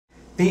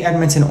The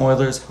Edmonton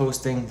Oilers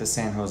hosting the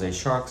San Jose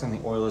Sharks, and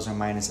the Oilers are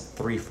minus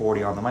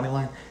 340 on the money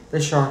line. The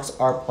Sharks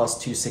are plus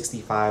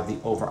 265. The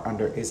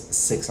over-under is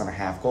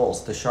 6.5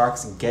 goals. The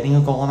Sharks getting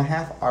a goal and a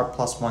half are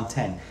plus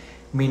 110,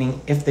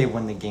 meaning if they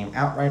win the game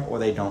outright or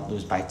they don't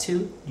lose by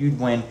 2, you'd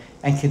win.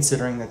 And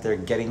considering that they're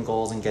getting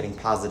goals and getting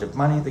positive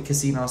money, the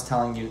casino is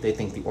telling you they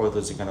think the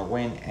Oilers are going to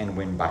win and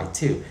win by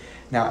 2.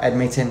 Now,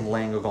 Edmonton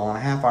laying a goal and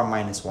a half are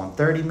minus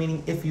 130,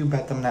 meaning if you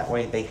bet them that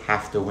way, they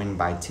have to win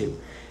by 2.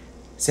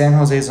 San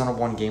Jose is on a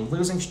 1-game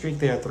losing streak.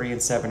 They are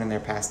 3-7 in their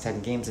past 10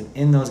 games, and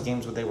in those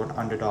games where they were an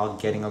underdog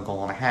getting a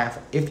goal and a half,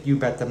 if you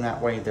bet them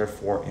that way, they're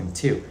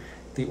 4-2.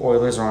 The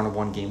Oilers are on a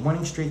 1-game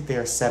winning streak. They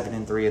are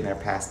 7-3 in their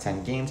past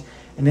 10 games,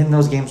 and in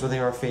those games where they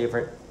are a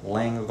favorite,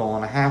 laying a goal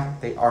and a half,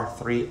 they are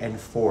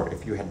 3-4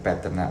 if you had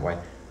bet them that way.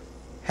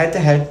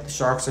 Head-to-head, the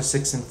Sharks are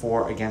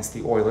 6-4 against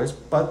the Oilers,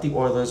 but the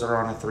Oilers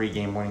are on a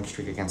 3-game winning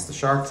streak against the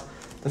Sharks.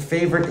 The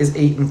favorite is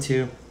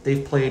 8-2.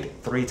 They've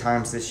played 3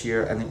 times this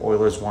year, and the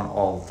Oilers won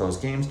all of those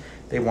games.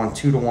 They won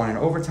 2-1 in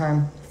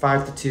overtime,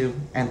 5-2,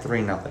 and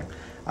 3-0.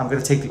 I'm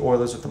going to take the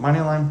Oilers with the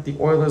money line. The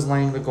Oilers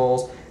laying the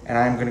goals, and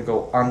I'm going to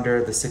go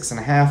under the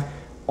 6.5.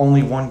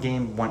 Only 1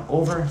 game went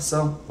over,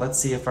 so let's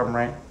see if I'm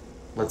right.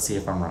 Let's see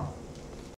if I'm wrong.